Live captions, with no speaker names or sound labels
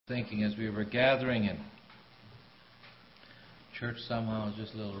thinking as we were gathering in church, somehow is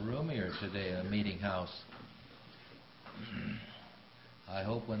just a little roomier today in the meeting house. I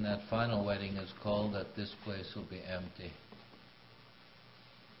hope when that final wedding is called that this place will be empty.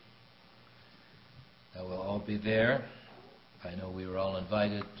 That we'll all be there. I know we were all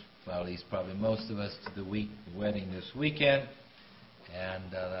invited, well, at least probably most of us, to the wedding this weekend. And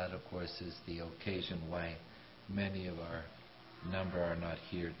that, of course, is the occasion why many of our number are not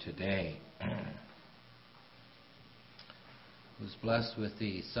here today. Was blessed with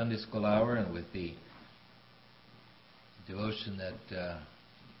the Sunday school hour and with the devotion that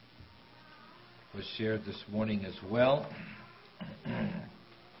was shared this morning as well. And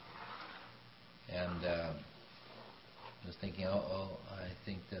I was thinking, I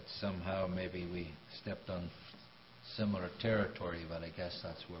think that somehow maybe we stepped on similar territory, but I guess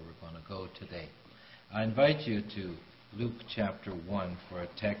that's where we're going to go today. I invite you to Luke chapter 1 for a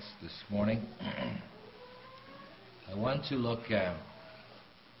text this morning. I want to look at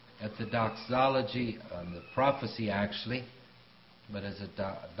the doxology, the prophecy actually, but as a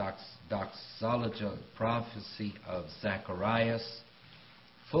doxology prophecy of Zacharias,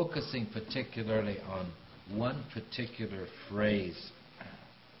 focusing particularly on one particular phrase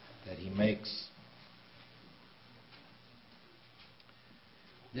that he makes.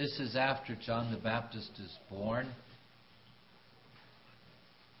 This is after John the Baptist is born,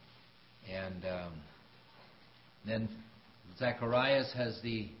 and then Zacharias has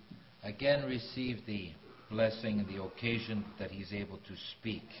again received the blessing and the occasion that he's able to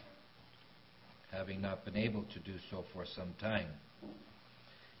speak, having not been able to do so for some time.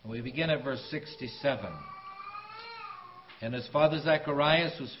 And we begin at verse 67. And his father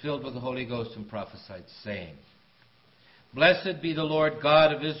Zacharias was filled with the Holy Ghost and prophesied, saying, Blessed be the Lord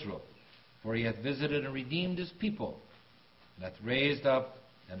God of Israel, for he hath visited and redeemed his people, and hath raised up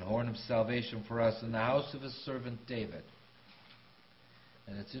an horn of salvation for us in the house of his servant David.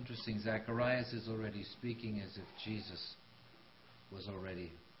 And it's interesting, Zacharias is already speaking as if Jesus was already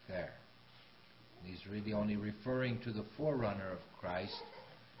there. And he's really only referring to the forerunner of Christ.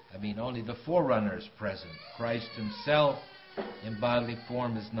 Only the forerunner is present. Christ himself in bodily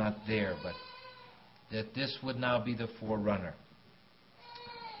form is not there, but that this would now be the forerunner.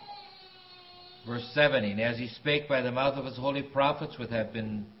 Verse 70, And as he spake by the mouth of his holy prophets, which have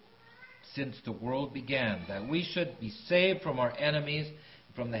been since the world began, that we should be saved from our enemies,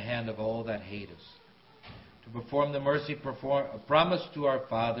 and from the hand of all that hate us, to perform the mercy promised to our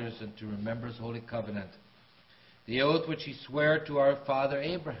fathers, and to remember his holy covenant, the oath which he sware to our father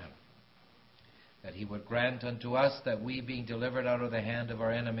Abraham, that he would grant unto us that we, being delivered out of the hand of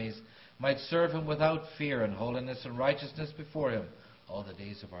our enemies, might serve him without fear and holiness and righteousness before him all the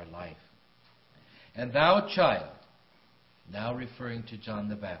days of our life. And thou, child, now referring to John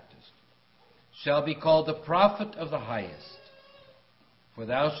the Baptist, shall be called the prophet of the highest, for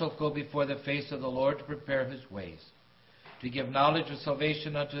thou shalt go before the face of the Lord to prepare his ways, to give knowledge of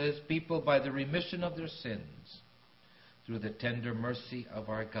salvation unto his people by the remission of their sins, through the tender mercy of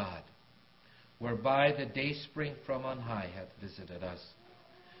our God, whereby the dayspring from on high hath visited us,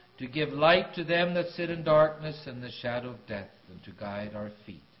 to give light to them that sit in darkness and the shadow of death, and to guide our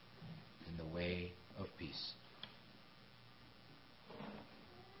feet in the way of peace.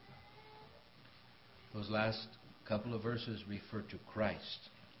 Those last couple of verses refer to Christ.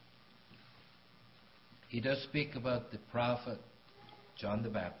 He does speak about the prophet John the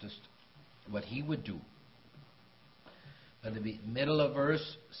Baptist, what he would do. But in the middle of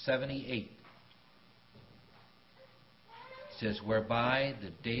verse 78, it says, Whereby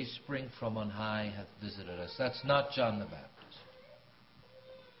the dayspring from on high hath visited us. That's not John the Baptist.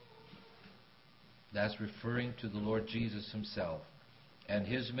 That's referring to the Lord Jesus himself and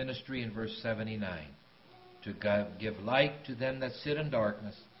his ministry in verse 79. To give light to them that sit in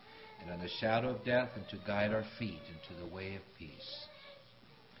darkness and in the shadow of death, and to guide our feet into the way of peace.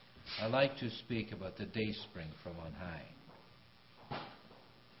 I like to speak about the dayspring from on high.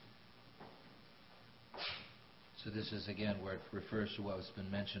 So this is again where it refers to what has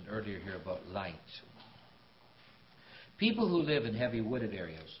been mentioned earlier here about light. People who live in heavy wooded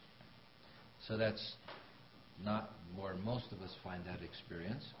areas, so that's not where most of us find that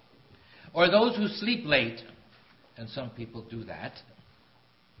experience, or those who sleep late, and some people do that,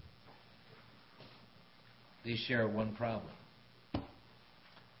 they share one problem.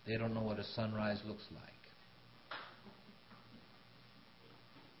 They don't know what a sunrise looks like.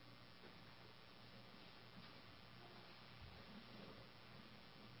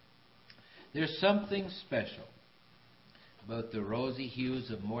 There's something special about the rosy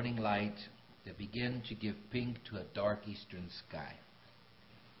hues of morning light that begin to give pink to a dark eastern sky.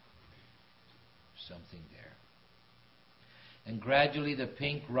 something there. And gradually the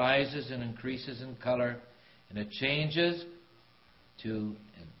pink rises and increases in color, and it changes to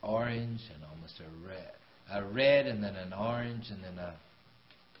an orange and almost a red and then an orange and then a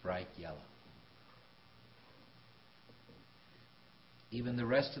bright yellow. Even the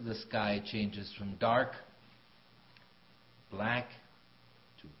rest of the sky changes from dark black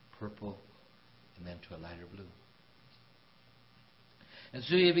to purple and then to a lighter blue. And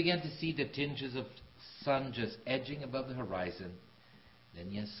so you begin to see the tinges of sun just edging above the horizon, then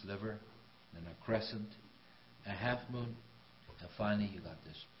a sliver, then a crescent, a half moon, and finally you got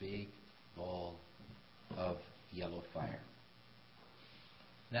this big ball of yellow fire.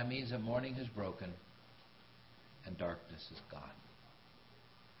 That means that morning has broken and darkness is gone.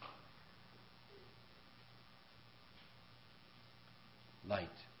 Light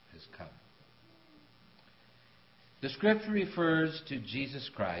has come. The scripture refers to Jesus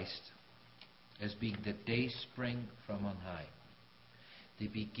Christ as being the day spring from on high, the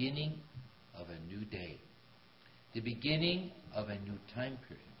beginning of a new day, the beginning of a new time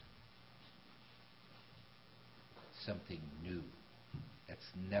period, something new that's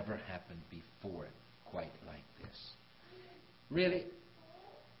never happened before quite like this. Really?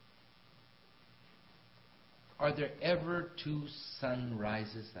 Are there ever two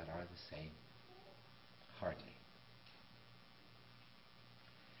sunrises that are the same? Hardly.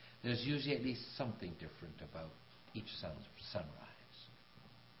 There's usually at least something different about each sunrise.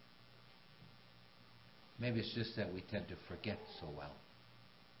 Maybe it's just that we tend to forget so well.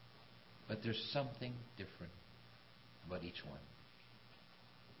 But there's something different about each one.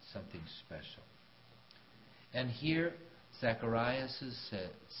 Something special. And here, Zacharias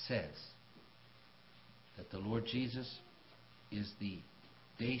says that the Lord Jesus is the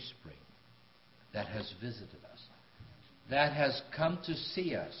dayspring that has visited us, that has come to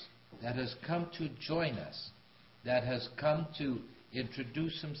see us, that has come to join us, that has come to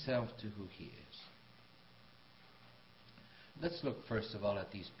introduce himself to who he is. Let's look first of all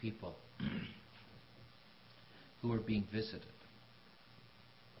at these people who are being visited.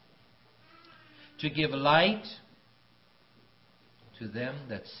 To give light to them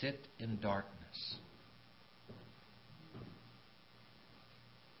that sit in darkness.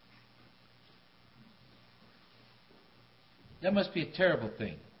 That must be a terrible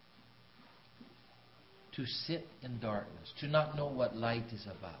thing. To sit in darkness, to not know what light is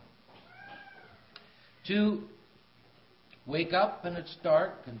about. To wake up and it's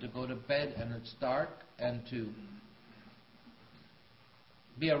dark, and to go to bed and it's dark, and to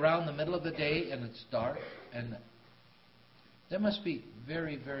be around the middle of the day and it's dark, and that must be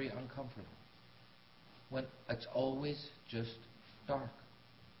very, very uncomfortable when it's always just dark.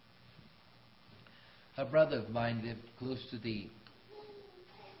 A brother of mine lived close to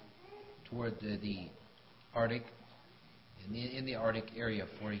toward the Arctic, in the Arctic area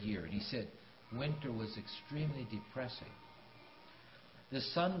for a year, and he said winter was extremely depressing. The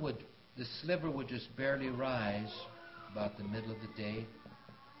sliver would just barely rise about the middle of the day,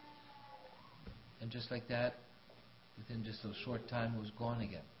 and just like that, within just a short time, it was gone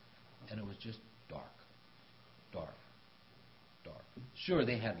again, and it was just dark, dark, dark. Sure,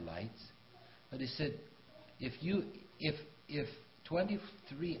 they had lights, but he said, if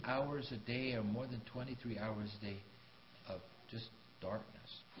 23 hours a day or more than 23 hours a day of just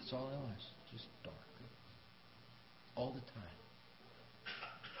darkness, that's all it was, just dark, all the time.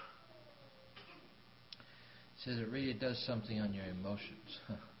 He says it really does something on your emotions.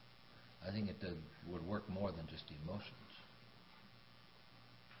 I think it would work more than just emotions.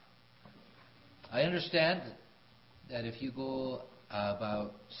 I understand that if you go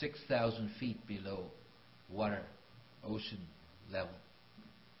about 6,000 feet below ocean level,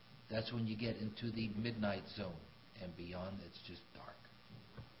 that's when you get into the midnight zone, and beyond it's just dark.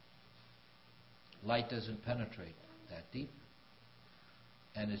 Light doesn't penetrate that deep,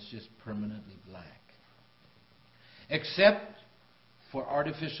 and it's just permanently black. Except for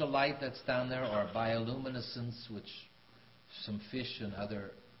artificial light that's down there, or bioluminescence, which some fish and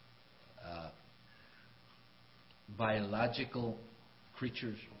other biological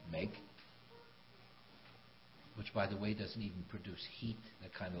creatures make, which, by the way, doesn't even produce heat, the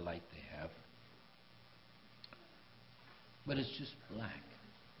kind of light they have. But it's just black.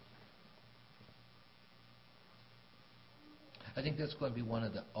 I think that's going to be one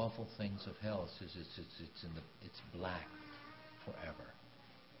of the awful things of hell. It's black forever,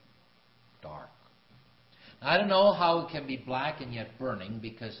 dark. Now, I don't know how it can be black and yet burning,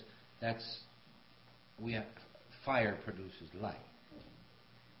 because fire produces light.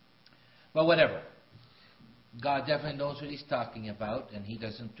 But whatever. God definitely knows what He's talking about, and He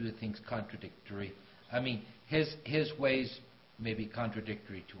doesn't do things contradictory. I mean, His ways may be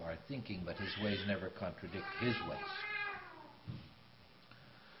contradictory to our thinking, but His ways never contradict His ways.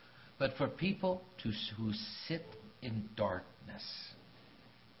 But for people who sit in darkness,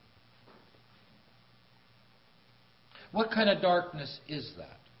 what kind of darkness is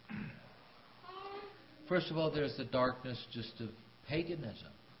that? First of all, there's the darkness just of paganism.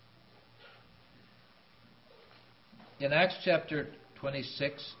 In Acts chapter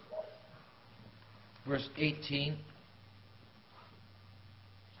 26, verse 18,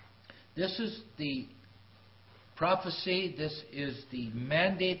 this is the prophecy, this is the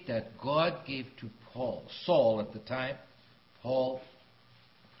mandate that God gave to Saul at the time, Paul,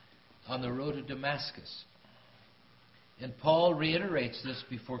 on the road to Damascus. And Paul reiterates this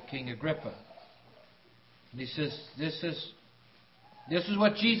before King Agrippa. And he says, this is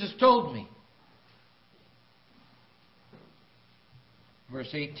what Jesus told me. Verse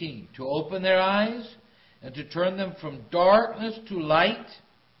 18, to open their eyes and to turn them from darkness to light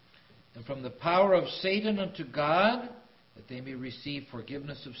and from the power of Satan unto God, that they may receive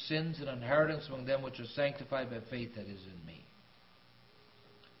forgiveness of sins and inheritance among them which are sanctified by faith that is in me.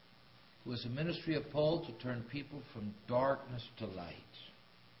 It was the ministry of Paul to turn people from darkness to light,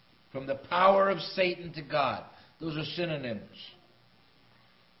 from the power of Satan to God. Those are synonyms.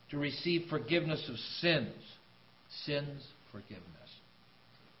 To receive forgiveness of sins. Sins, forgiveness.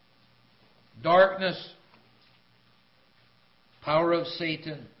 Darkness, power of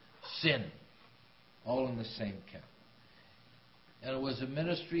Satan, sin. All in the same camp. And it was a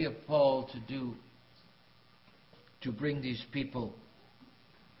ministry of Paul to bring these people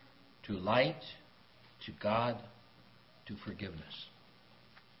to light, to God, to forgiveness.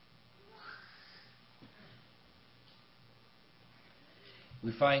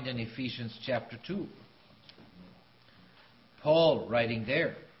 We find in Ephesians chapter 2, Paul writing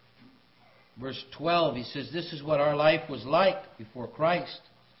there, verse 12, he says, this is what our life was like before Christ.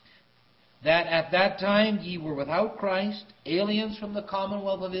 That at that time ye were without Christ, aliens from the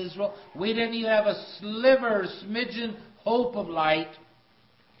commonwealth of Israel. We didn't even have a sliver, smidgen, hope of light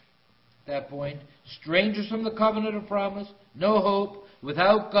at that point. Strangers from the covenant of promise, no hope,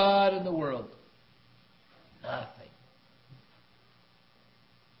 without God in the world. Nothing.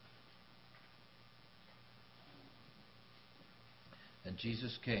 And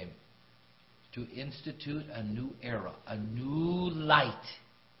Jesus came to institute a new era, a new light.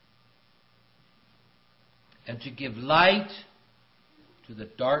 And to give light to the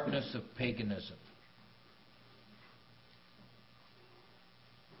darkness of paganism.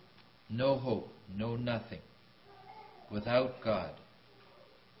 No hope, no nothing. Without God.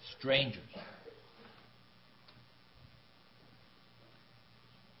 Strangers.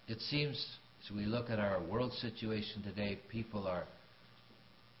 It seems, as we look at our world situation today, people are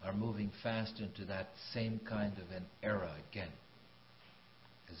moving fast into that same kind of an era again.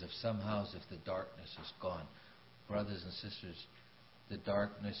 As if somehow, as if the darkness is gone. Brothers and sisters, the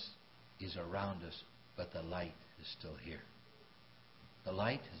darkness is around us, but the light is still here. The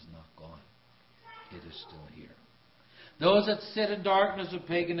light has not gone. It is still here. Those that sit in darkness of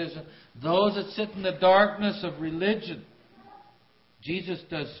paganism, those that sit in the darkness of religion. Jesus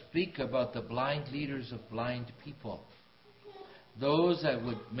does speak about the blind leaders of blind people. Those that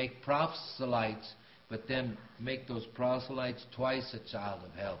would make proselytes, but then make those proselytes twice a child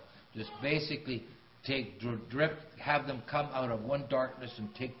of hell. Just basically have them come out of one darkness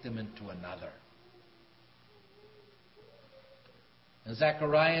and take them into another. And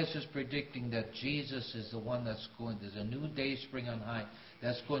Zacharias is predicting that Jesus is the one there's a new day spring on high,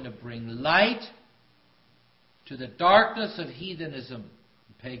 that's going to bring light to the darkness of heathenism,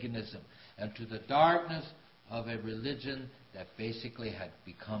 paganism, and to the darkness of a religion that basically had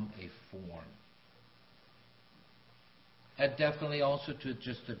become a form. And definitely also to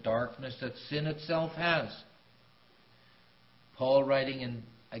just the darkness that sin itself has. Paul writing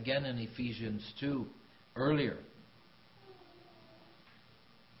again in Ephesians 2 earlier,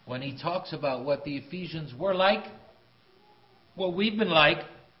 when he talks about what the Ephesians were like, what we've been like,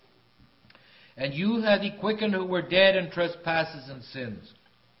 and you had he quickened who were dead in trespasses and sins,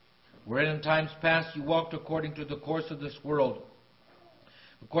 wherein in times past you walked according to the course of this world,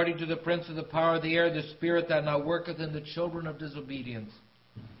 according to the prince of the power of the air, the spirit that now worketh in the children of disobedience,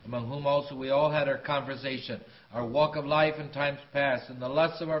 among whom also we all had our conversation, our walk of life in times past, in the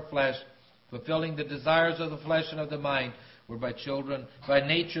lusts of our flesh, fulfilling the desires of the flesh and of the mind, were by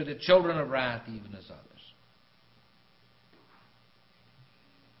nature the children of wrath, even as others.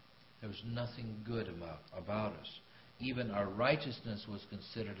 There was nothing good about us. Even our righteousness was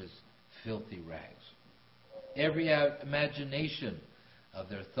considered as filthy rags. Every imagination of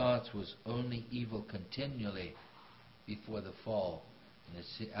their thoughts was only evil continually before the fall,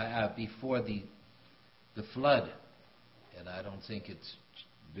 before the flood. And I don't think it's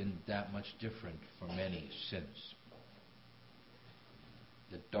been that much different for many since.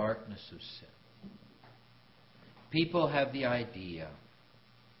 The darkness of sin. People have the idea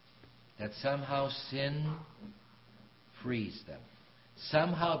that somehow sin frees them.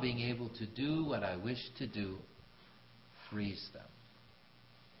 Somehow being able to do what I wish to do frees them.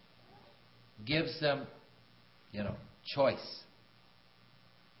 Gives them, choice.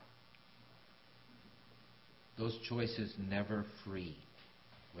 Those choices never free.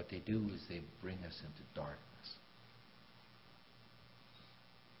 What they do is they bring us into darkness.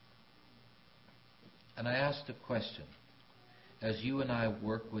 And I asked a question. As you and I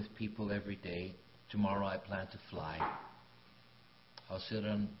work with people every day, tomorrow I plan to fly. I'll sit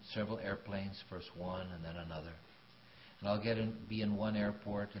on several airplanes, first one and then another. And I'll be in one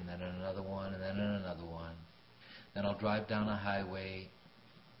airport and then in another one and then in another one. Then I'll drive down a highway.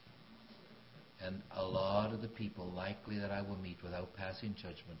 And a lot of the people likely that I will meet without passing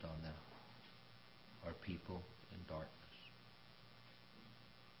judgment on them are people in darkness.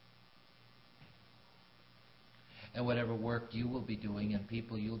 And whatever work you will be doing and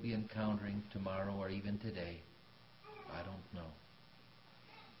people you'll be encountering tomorrow or even today, I don't know.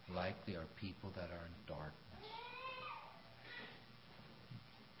 Likely are people that are in darkness.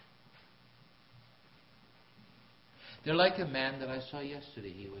 They're like a man that I saw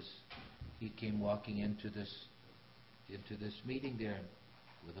yesterday. He came walking into this meeting there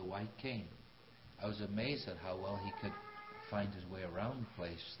with a white cane. I was amazed at how well he could find his way around the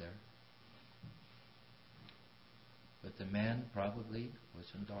place there. But the man probably was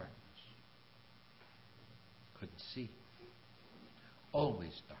in darkness. Couldn't see.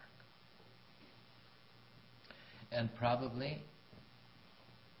 Always dark. And probably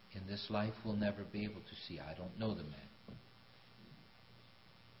in this life we'll never be able to see. I don't know the man.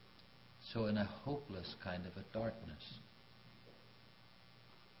 So in a hopeless kind of a darkness,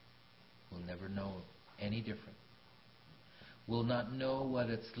 we'll never know any different. We'll not know what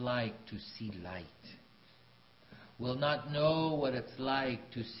it's like to see light. We'll not know what it's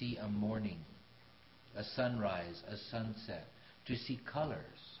like to see a morning, a sunrise, a sunset, to see colors,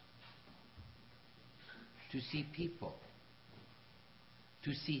 to see people,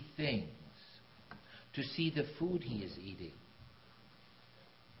 to see things, to see the food he is eating,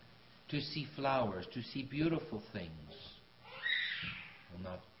 to see flowers, to see beautiful things. Well,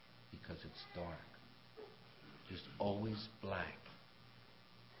 not because it's dark, just always black.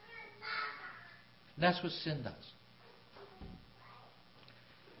 And that's what sin does.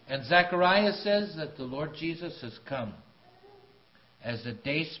 And Zechariah says that the Lord Jesus has come as a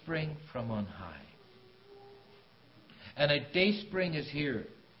dayspring from on high. And a dayspring is here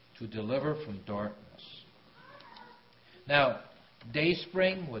to deliver from darkness. Now,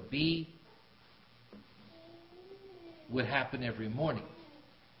 dayspring would happen every morning.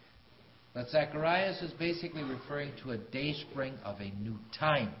 But Zacharias is basically referring to a dayspring of a new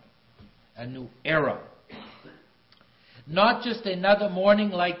time, a new era. Not just another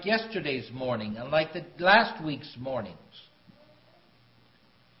morning like yesterday's morning and like the last week's mornings,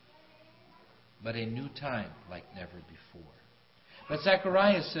 but a new time like never before. But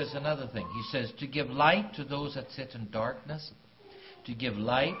Zacharias says another thing. He says, to give light to those that sit in darkness, to give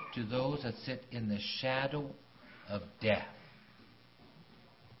light to those that sit in the shadow of death.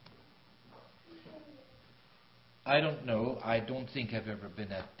 I don't know. I don't think I've ever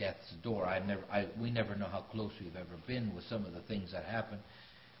been at death's door. We never know how close we've ever been with some of the things that happen.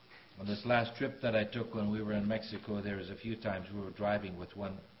 On this last trip that I took when we were in Mexico, there was a few times we were driving with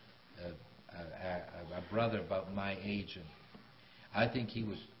a brother about my age, and I think he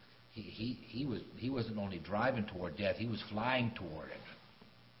wasn't only driving toward death; he was flying toward it.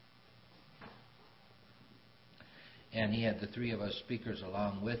 And he had the three of us speakers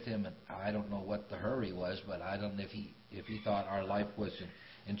along with him, and I don't know what the hurry was, but I don't know if he thought our life was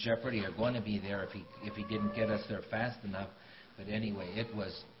in jeopardy or going to be there if he didn't get us there fast enough. But anyway, it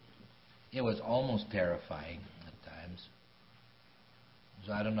was almost terrifying at times.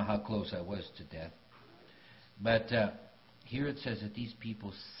 So I don't know how close I was to death. But here it says that these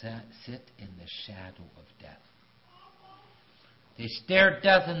people sit in the shadow of death. They stare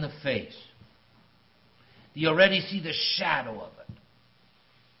death in the face. You already see the shadow of it.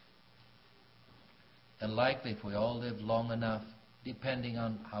 And likely, if we all live long enough, depending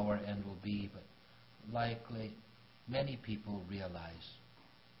on how our end will be, but likely, many people realize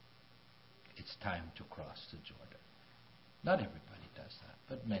it's time to cross the Jordan. Not everybody does that,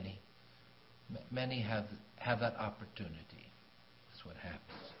 but many Many have that opportunity. That's what happens.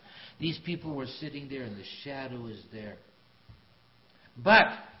 These people were sitting there and the shadow is there. But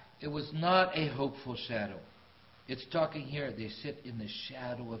it was not a hopeful shadow. It's talking here, they sit in the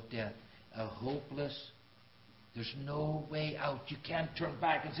shadow of death. A hopeless, there's no way out. You can't turn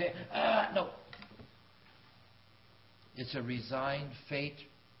back and say, no. It's a resigned fate.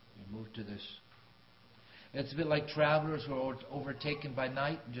 We move to this. It's a bit like travelers who are overtaken by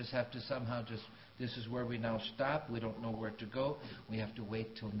night and just have to somehow this is where we now stop. We don't know where to go. We have to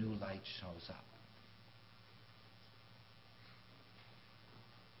wait till new light shows up.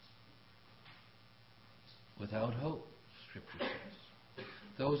 Without hope, Scripture says.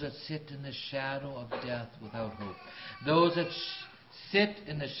 Those that sit in the shadow of death without hope. Those that sit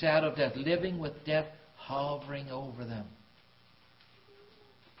in the shadow of death, living with death hovering over them.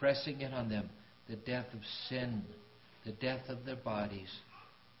 Pressing in on them. The death of sin. The death of their bodies.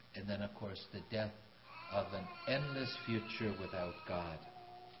 And then, of course, the death of an endless future without God.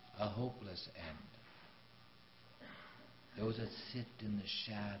 A hopeless end. Those that sit in the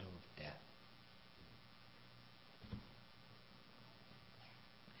shadow of death.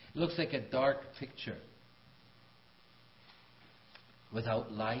 It looks like a dark picture.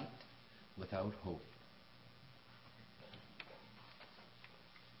 Without light, without hope.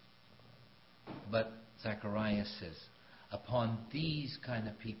 But Zacharias says, upon these kind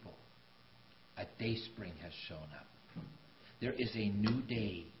of people, a dayspring has shown up. There is a new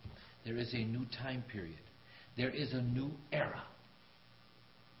day. There is a new time period. There is a new era.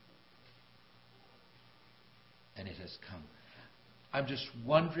 And it has come. I'm just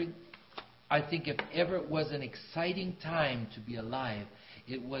wondering, I think if ever it was an exciting time to be alive,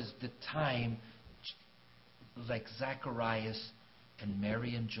 it was the time like Zacharias and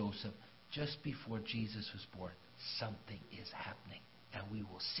Mary and Joseph, just before Jesus was born. Something is happening, and we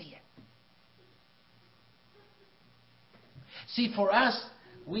will see it. See, for us,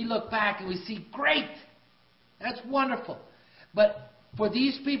 we look back and we see, great, that's wonderful. But for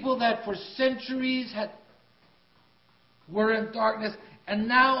these people that for centuries were in darkness, and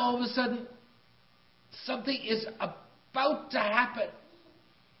now all of a sudden, something is about to happen.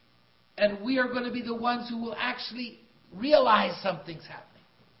 And we are going to be the ones who will actually realize something's happening.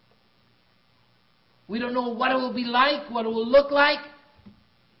 We don't know what it will be like, what it will look like,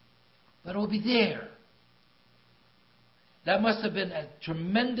 but it will be there. That must have been a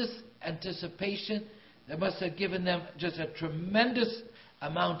tremendous anticipation. That must have given them just a tremendous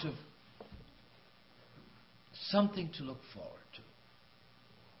amount of something to look forward to.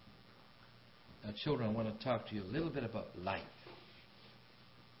 Now, children, I want to talk to you a little bit about life.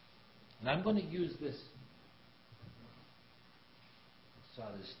 And I'm going to use this. I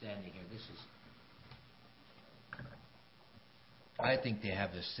saw this standing here. This is. I think they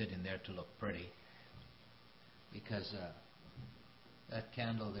have this sitting there to look pretty, because that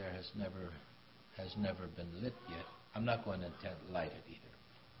candle there has never been lit yet. I'm not going to light it either.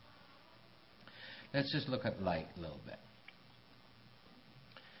 Let's just look at light a little bit.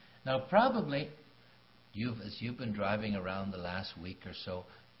 Now, probably as you've been driving around the last week or so,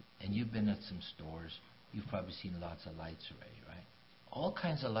 and you've been at some stores, you've probably seen lots of lights already, right? All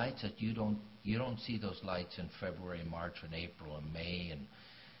kinds of lights that you don't see those lights in February, March, and April, and May,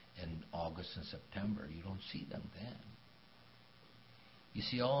 and August and September. You don't see them then. You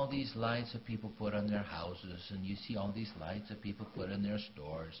see all these lights that people put on their houses, and you see all these lights that people put in their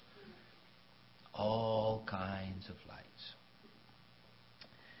stores. All kinds of lights.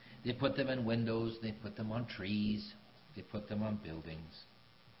 They put them in windows, they put them on trees, they put them on buildings.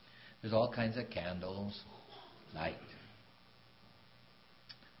 There's all kinds of candles, light.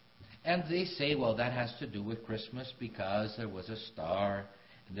 And they say, well, that has to do with Christmas because there was a star,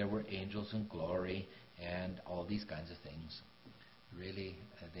 and there were angels in glory, and all these kinds of things. Really,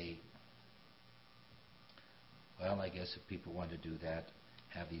 I guess if people want to do that,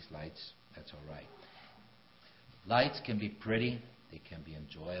 have these lights, that's all right. Lights can be pretty, they can be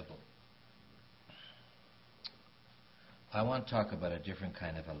enjoyable. I want to talk about a different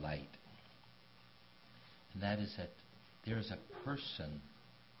kind of a light. And that is that there is a person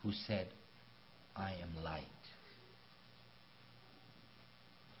who said, I am light.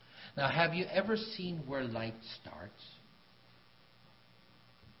 Now, have you ever seen where light starts?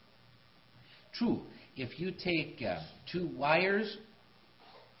 True. If you take two wires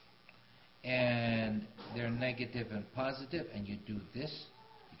and they're negative and positive, and you do this,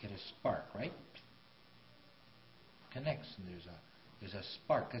 you get a spark, right? Connects, and there's a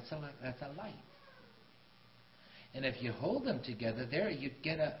spark. That's a light. And if you hold them together, there you'd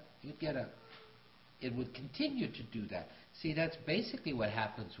get a it would continue to do that. See, that's basically what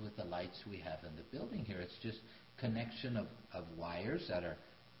happens with the lights we have in the building here. It's just connection of wires that are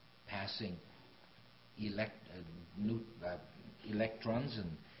passing electrons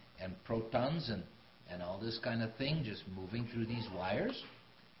and protons and all this kind of thing just moving through these wires,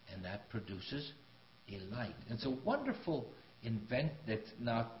 and that produces a light. It's a wonderful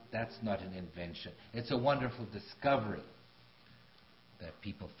that's not an invention. It's a wonderful discovery that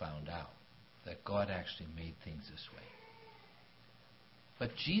people found out, that God actually made things this way.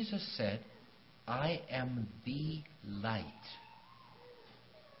 But Jesus said, I am the light.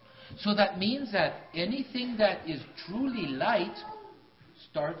 So that means that anything that is truly light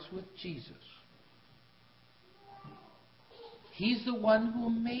starts with Jesus. He's the one who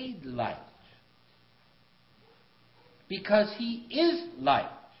made light. Because He is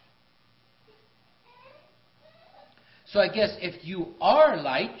light. So I guess if you are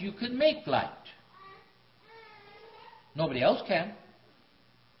light, you can make light. Nobody else can.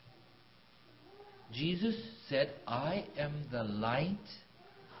 Jesus said, I am the light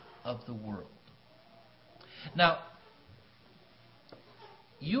of the world. Now,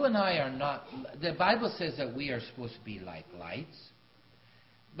 you and I are not, the Bible says that we are supposed to be like lights,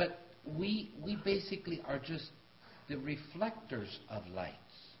 but we basically are just the reflectors of lights.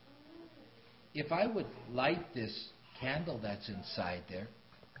 If I would light this candle that's inside there,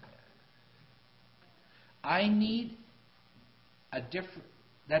 I need a different,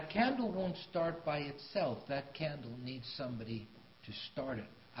 that candle won't start by itself. That candle needs somebody to start it.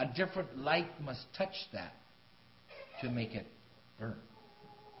 A different light must touch that to make it burn.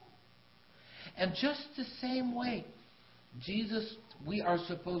 And just the same way, Jesus, we are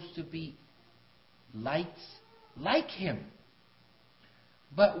supposed to be lights like Him.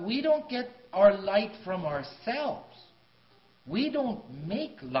 But we don't get our light from ourselves. We don't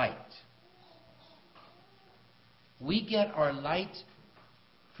make light. We get our light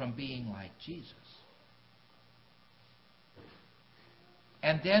from being like Jesus.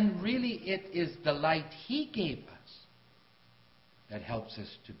 And then really it is the light He gave us that helps us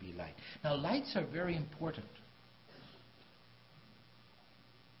to be light. Now lights are very important.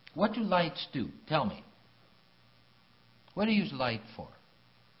 What do lights do? Tell me. What do you use light for?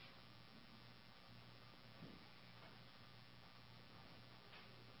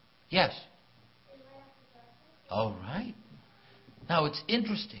 Yes. All right. Now it's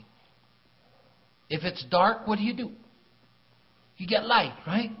interesting. If it's dark, what do? You get light,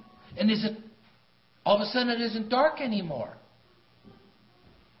 right? And all of a sudden it isn't dark anymore.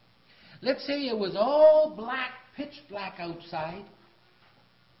 Let's say it was all black, pitch black outside,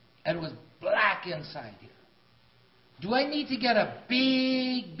 and it was black inside here. Do I need to get a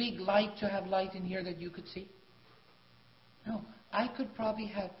big, big light to have light in here that you could see? No. I could probably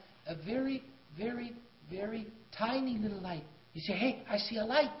have a very, very, very tiny little light. You say, hey, I see a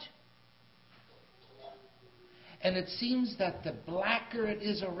light. And it seems that the blacker it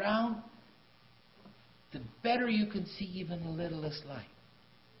is around, the better you can see even the littlest light.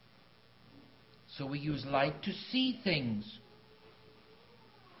 So we use light to see things.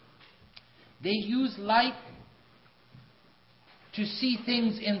 They use light to see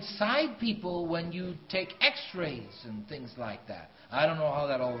things inside people when you take x-rays and things like that. I don't know how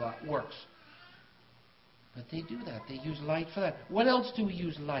that all works. But they do that. They use light for that. What else do we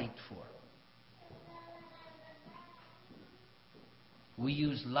use light for? We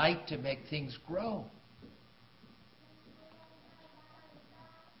use light to make things grow.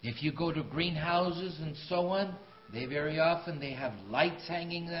 If you go to greenhouses and so on, they very often they have lights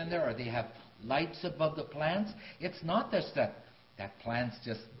hanging in there, or they have lights above the plants. It's not just that plants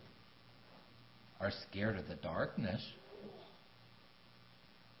just are scared of the darkness.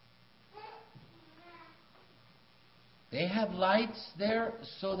 They have lights there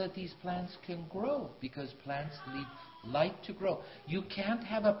so that these plants can grow, because plants need light to grow. You can't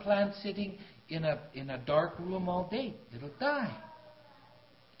have a plant sitting in a dark room all day. It'll die.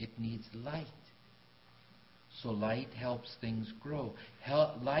 It needs light. So light helps things grow.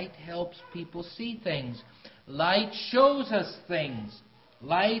 Light helps people see things. Light shows us things.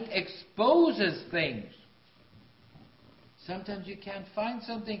 Light exposes things. Sometimes you can't find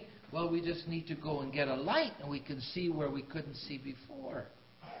something. Well, we just need to go and get a light, and we can see where we couldn't see before.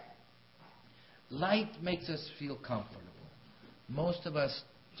 Light makes us feel comfortable. Most of us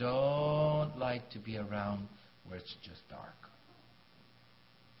don't like to be around where it's just dark.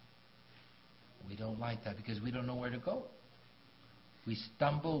 We don't like that because we don't know where to go. We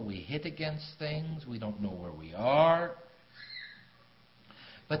stumble, we hit against things, we don't know where we are.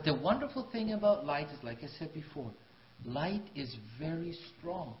 But the wonderful thing about light is, like I said before, Light is very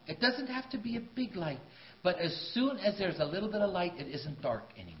strong. It doesn't have to be a big light, but as soon as there's a little bit of light, it isn't dark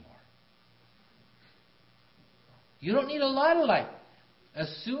anymore. You don't need a lot of light. As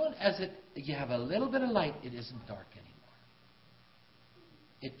soon as you have a little bit of light, it isn't dark anymore.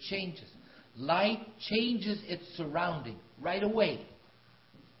 It changes. Light changes its surrounding right away.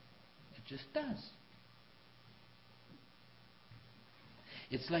 It just does.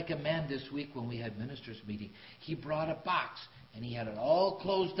 It's like a man this week when we had ministers' meeting. He brought a box and he had it all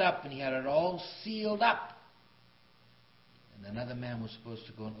closed up and he had it all sealed up. And another man was supposed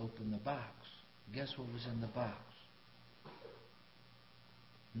to go and open the box. Guess what was in the box?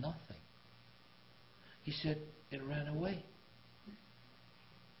 Nothing. He said, it ran away.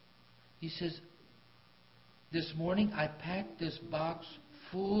 He says, this morning I packed this box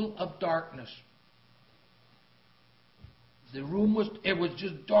full of darkness. The room was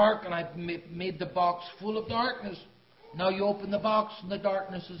just dark, and I made the box full of darkness. Now you open the box and the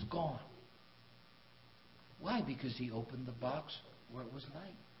darkness is gone. Why? Because he opened the box where it was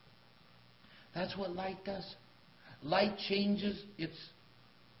light. That's what light does. Light changes it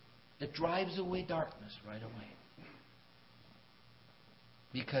drives away darkness right away.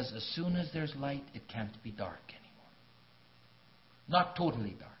 Because as soon as there's light, it can't be dark anymore. Not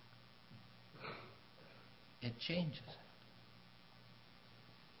totally dark. It changes.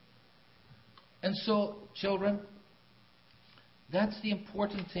 And so, children, that's the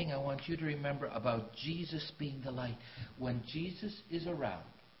important thing I want you to remember about Jesus being the light. When Jesus is around,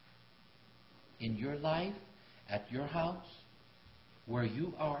 in your life, at your house, where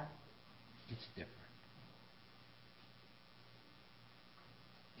you are, it's different.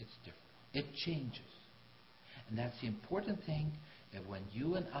 It's different. It changes. And that's the important thing, that when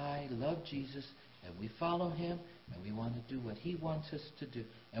you and I love Jesus and we follow Him and we want to do what He wants us to do,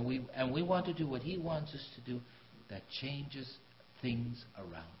 and we want to do what He wants us to do, that changes things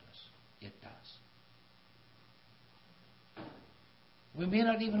around us. It does. We may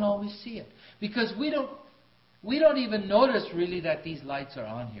not even always see it, because we don't even notice really that these lights are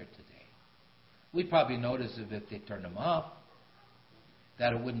on here today. We'd probably notice if they turn them off,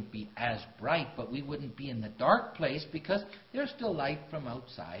 that it wouldn't be as bright, but we wouldn't be in the dark place because there's still light from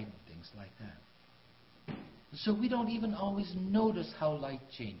outside and things like that. So we don't even always notice how light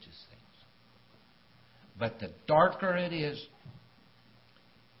changes things. But the darker it is,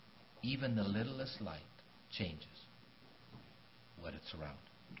 even the littlest light changes what it's around.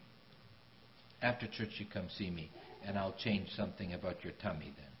 After church, you come see me, and I'll change something about your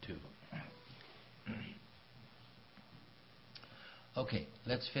tummy then, too. Okay,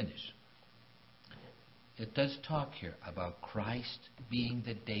 let's finish. It does talk here about Christ being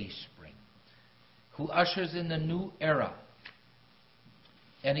the dayspring, who ushers in the new era.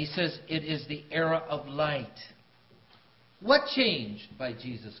 And he says it is the era of light. What changed by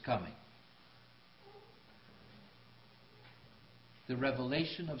Jesus coming? The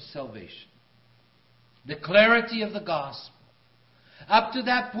revelation of salvation. The clarity of the gospel. Up to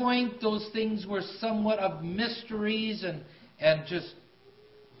that point, those things were somewhat of mysteries and just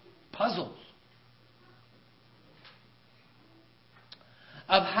puzzles.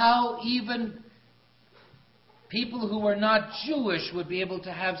 Of how even people who were not Jewish would be able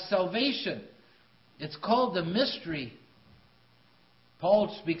to have salvation. It's called the mystery.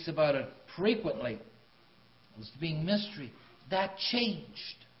 Paul speaks about it frequently as being mystery. That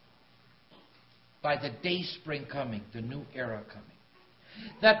changed by the dayspring coming, the new era coming.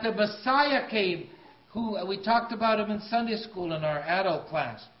 That the Messiah came, who we talked about him in Sunday school in our adult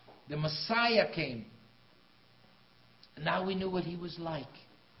class. The Messiah came. Now we knew what he was like.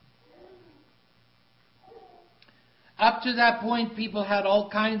 Up to that point, people had all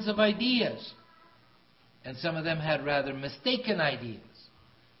kinds of ideas. And some of them had rather mistaken ideas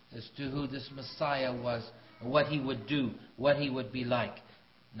as to who this Messiah was, what he would do, what he would be like.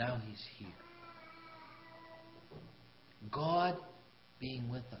 Now he's here. God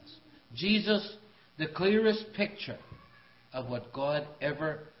being with us. Jesus, the clearest picture of what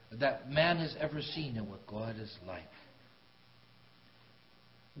that man has ever seen and what God is like.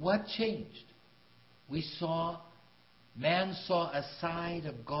 What changed? Man saw a side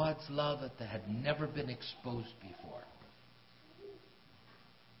of God's love that had never been exposed before.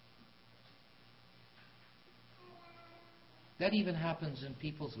 That even happens in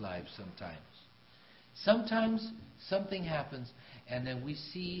people's lives sometimes. Sometimes something happens and then we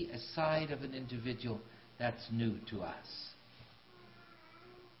see a side of an individual that's new to us.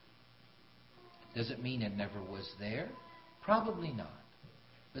 Does it mean it never was there? Probably not.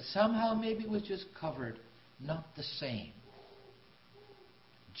 But somehow maybe it was just covered, not the same.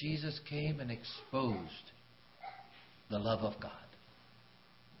 Jesus came and exposed the love of God.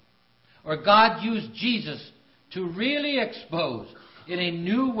 Or God used Jesus to really expose in a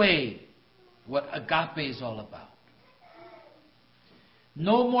new way what agape is all about.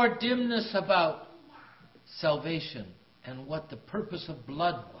 No more dimness about salvation and what the purpose of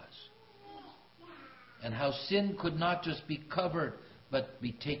blood was. And how sin could not just be covered but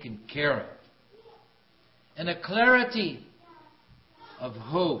be taken care of. And a clarity of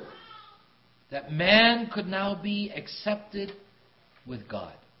hope that man could now be accepted with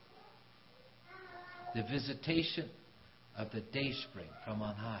God. The visitation of the dayspring from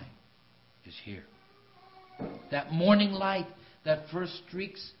on high is here. That morning light, that first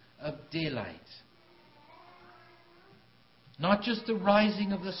streaks of daylight. Not just the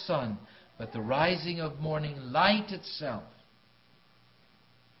rising of the sun, but the rising of morning light itself.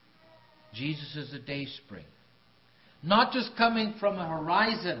 Jesus is the dayspring. Not just coming from a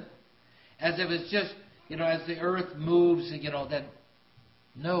horizon, as if it's just, as the earth moves, then.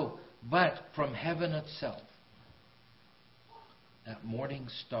 No, but from heaven itself. That morning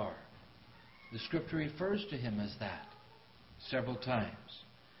star. The Scripture refers to him as that several times.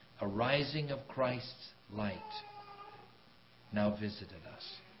 A rising of Christ's light now visited us.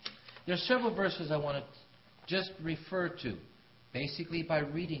 There are several verses I want to just refer to, basically by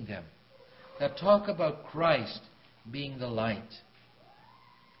reading them, that talk about Christ being the light.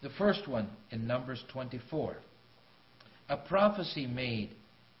 The first one in Numbers 24. A prophecy made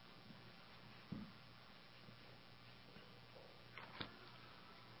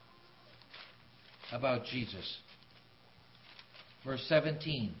about Jesus. Verse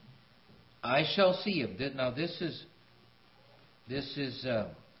 17. I shall see him. Now this is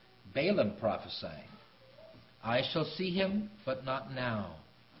Balaam prophesying. I shall see him, but not now.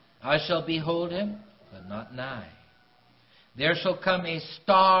 I shall behold him, but not nigh. There shall come a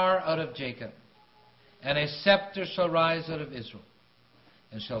star out of Jacob, and a scepter shall rise out of Israel,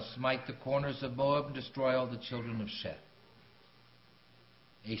 and shall smite the corners of Moab and destroy all the children of Shem.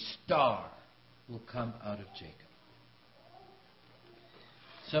 A star will come out of Jacob.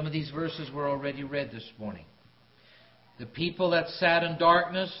 Some of these verses were already read this morning. The people that sat in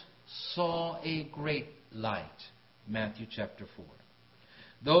darkness saw a great light. Matthew chapter 4.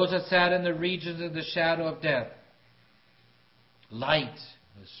 Those that sat in the regions of the shadow of death, light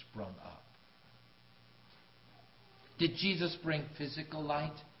has sprung up. Did Jesus bring physical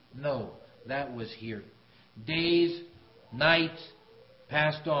light? No, that was here. Days, nights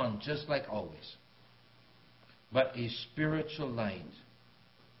passed on just like always. But a spiritual light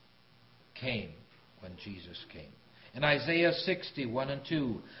came when Jesus came. In Isaiah 60, 1 and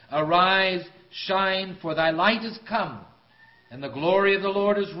 2, Arise, shine, for thy light is come, and the glory of the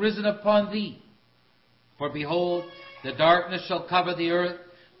Lord is risen upon thee. For behold, the darkness shall cover the earth,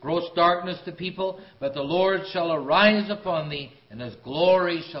 gross darkness the people, but the Lord shall arise upon thee, and his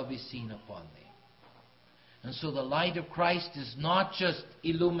glory shall be seen upon thee. And so the light of Christ is not just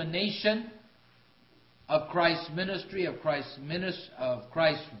illumination of Christ's ministry, of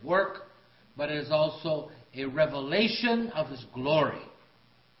Christ's work, but it is also a revelation of his glory.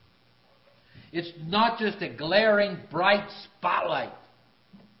 It's not just a glaring, bright spotlight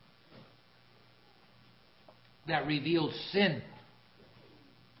that reveals sin,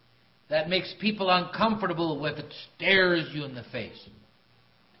 that makes people uncomfortable with it, stares you in the face,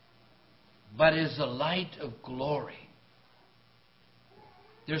 but is a light of glory.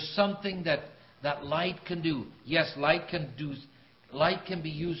 There's something that light can do. Yes, light can be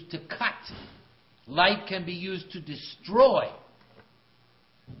used to cut. Light can be used to destroy.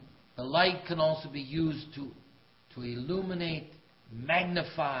 The light can also be used to illuminate,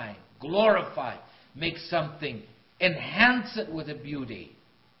 magnify, glorify, make something, enhance it with a beauty.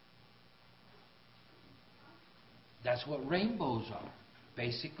 That's what rainbows are.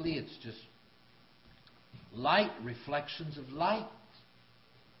 Basically, it's just light, reflections of light.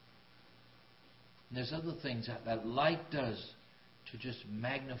 And there's other things that light does to just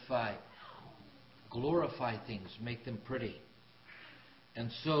magnify, glorify things, make them pretty. And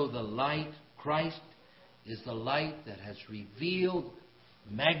so the light, Christ, is the light that has revealed,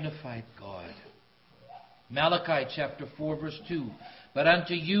 magnified God. Malachi chapter 4 verse 2. But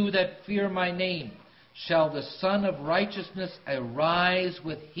unto you that fear my name shall the Son of Righteousness arise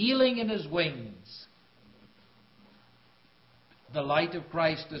with healing in his wings. The light of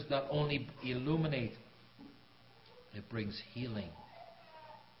Christ does not only illuminate, it brings healing.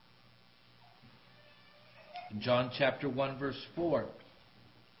 In John chapter 1 verse 4,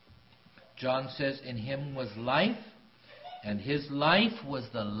 John says, in him was life, and his life was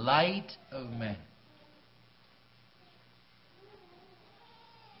the light of men.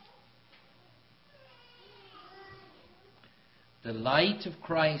 The light of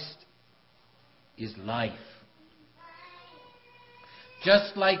Christ is life.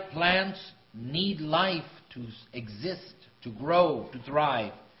 Just like plants need life to exist, to grow, to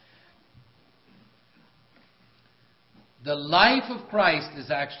thrive, the life of Christ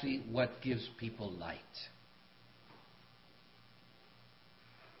is actually what gives people light.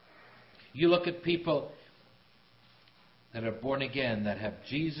 You look at people that are born again, that have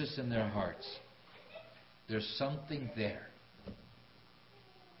Jesus in their hearts. There's something there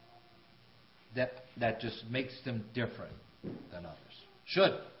that just makes them different than others.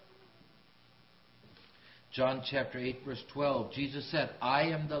 Should. John chapter 8 verse 12, Jesus said, I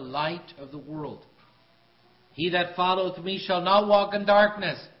am the light of the world. He that followeth me shall not walk in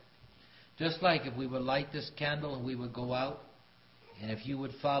darkness. Just like if we would light this candle and we would go out, and if you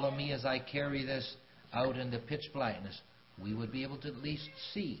would follow me as I carry this out in the pitch blackness, we would be able to at least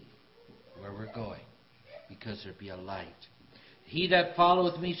see where we're going, because there be a light. He that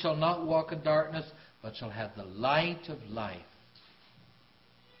followeth me shall not walk in darkness, but shall have the light of life.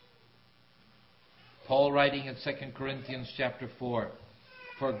 Paul writing in 2 Corinthians chapter 4,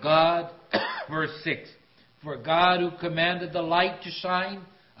 for God, verse 6, for God who commanded the light to shine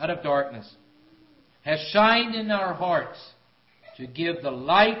out of darkness, has shined in our hearts to give the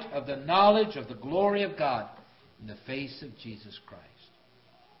light of the knowledge of the glory of God in the face of Jesus Christ.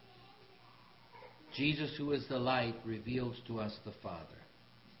 Jesus, who is the light, reveals to us the Father.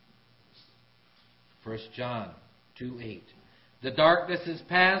 1 John 2:8. The darkness is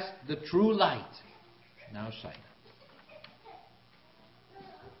past, the true light now shineth.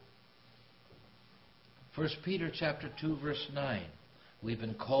 1 Peter chapter 2 verse 9. We've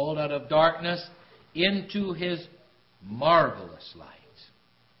been called out of darkness into His marvelous light.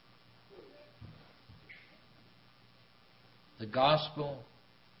 The gospel,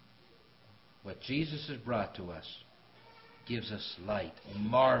 what Jesus has brought to us, gives us light,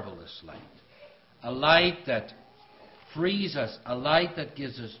 marvelous light. A light that frees us, a light that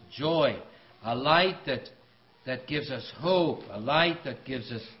gives us joy, a light that gives us hope, a light that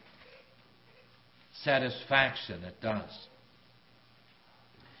gives us satisfaction. It does.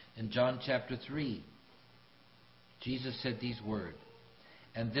 In John chapter 3, Jesus said these words,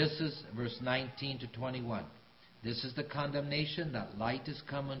 and this is verse 19 to 21. This is the condemnation, that light is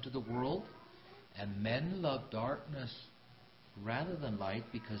come into the world, and men love darkness rather than light,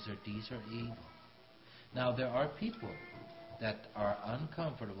 because their deeds are evil. Now, there are people that are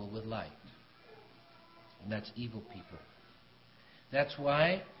uncomfortable with light. And that's evil people. That's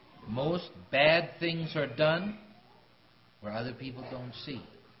why most bad things are done where other people don't see.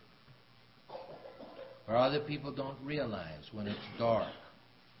 Where other people don't realize when it's dark.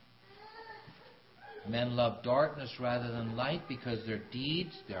 Men love darkness rather than light, because their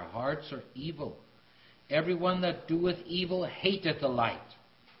deeds, their hearts are evil. Everyone that doeth evil hateth the light,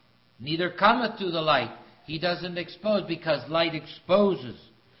 neither cometh to the light. He doesn't expose, because light exposes,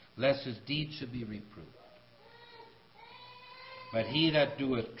 lest his deeds should be reproved. But he that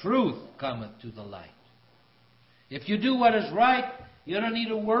doeth truth cometh to the light. If you do what is right, you don't need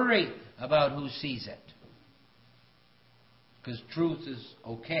to worry about who sees it, because truth is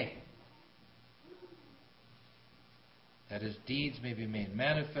okay. That his deeds may be made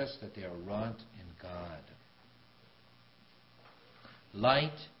manifest, that they are wrought in God.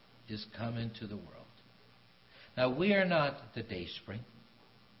 Light is come into the world. Now, we are not the dayspring.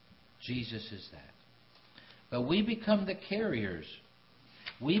 Jesus is that. But we become the carriers.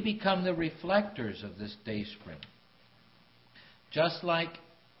 We become the reflectors of this dayspring. Just like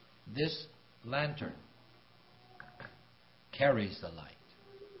this lantern carries the light.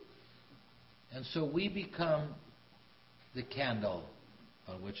 And so we become the candle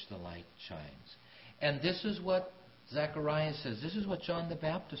on which the light shines. And this is what Zechariah says. This is what John the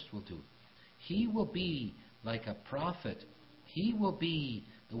Baptist will do. He will be like a prophet. He will be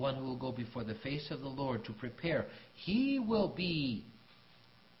the one who will go before the face of the Lord to prepare. He will be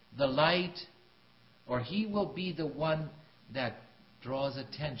the light, or he will be the one that draws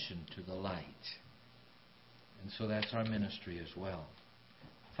attention to the light. And so that's our ministry as well.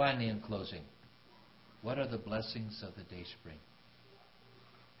 Finally, in closing, what are the blessings of the dayspring?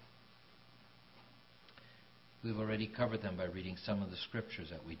 We've already covered them by reading some of the scriptures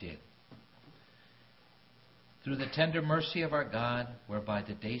that we did. Through the tender mercy of our God, whereby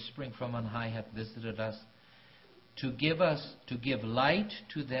the dayspring from on high hath visited us, to give light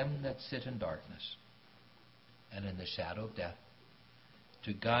to them that sit in darkness and in the shadow of death,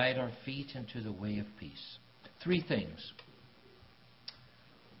 to guide our feet into the way of peace. Three things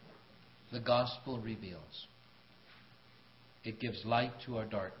the gospel reveals. It gives light to our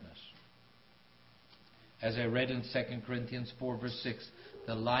darkness. As I read in 2 Corinthians 4, verse 6,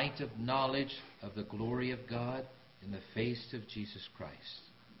 the light of knowledge of the glory of God in the face of Jesus Christ.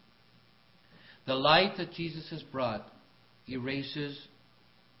 The light that Jesus has brought erases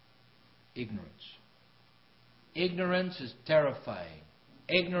ignorance. Ignorance is terrifying.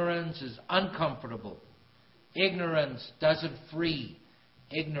 Ignorance is uncomfortable. Ignorance doesn't free.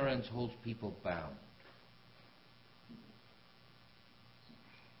 Ignorance holds people bound.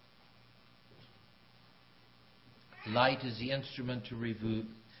 Light is the instrument to remove.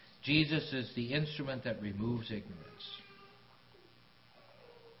 Jesus is the instrument that removes ignorance.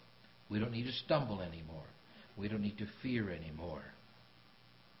 We don't need to stumble anymore. We don't need to fear anymore.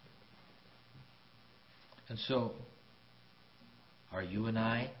 And so, are you and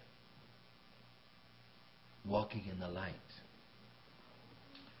I walking in the light?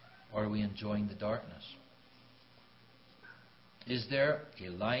 Or are we enjoying the darkness? Is there a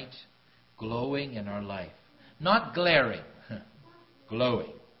light glowing in our life? Not glaring,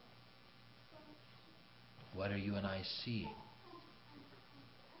 glowing. What are you and I seeing?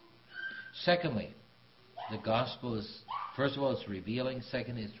 Secondly, the gospel is, first of all, it's revealing.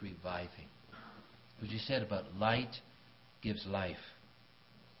 Second, it's reviving. What you said about light gives life.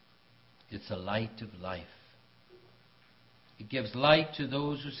 It's a light of life. It gives light to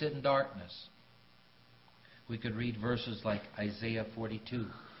those who sit in darkness. We could read verses like Isaiah 42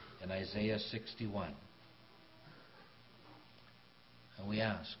 and Isaiah 61. And we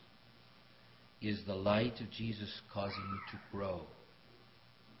ask, is the light of Jesus causing you to grow?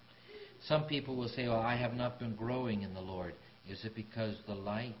 Some people will say, well, I have not been growing in the Lord. Is it because the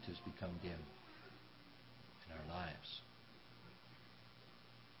light has become dim in our lives?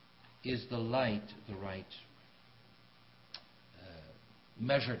 Is the light the right,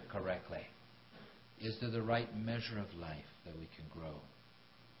 measured correctly? Is there the right measure of life that we can grow?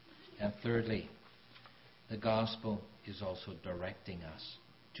 And thirdly, the gospel is also directing us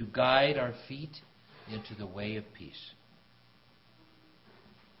to guide our feet into the way of peace.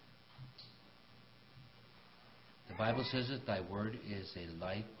 The Bible says that thy word is a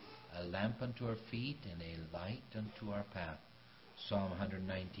light, a lamp unto our feet and a light unto our path. Psalm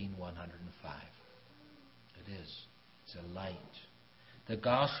 119, 105. It is. It's a light. The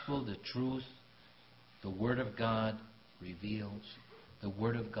gospel, the truth, the word of God reveals. The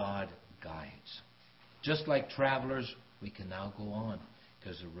word of God guides. Just like travelers, we can now go on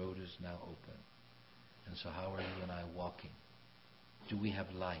because the road is now open. And so how are you and I walking? Do we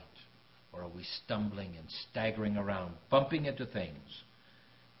have light? Or are we stumbling and staggering around, bumping into things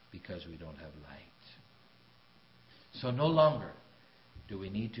because we don't have light? So no longer do we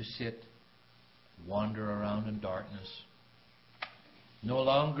need to sit, wander around in darkness. No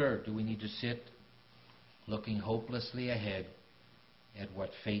longer do we need to sit looking hopelessly ahead at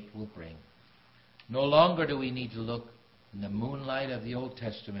what fate will bring. No longer do we need to look in the moonlight of the Old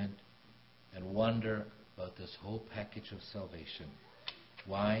Testament and wonder about this whole package of salvation.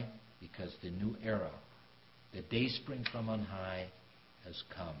 Why? Because the new era, the day spring from on high, has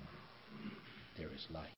come. There is light.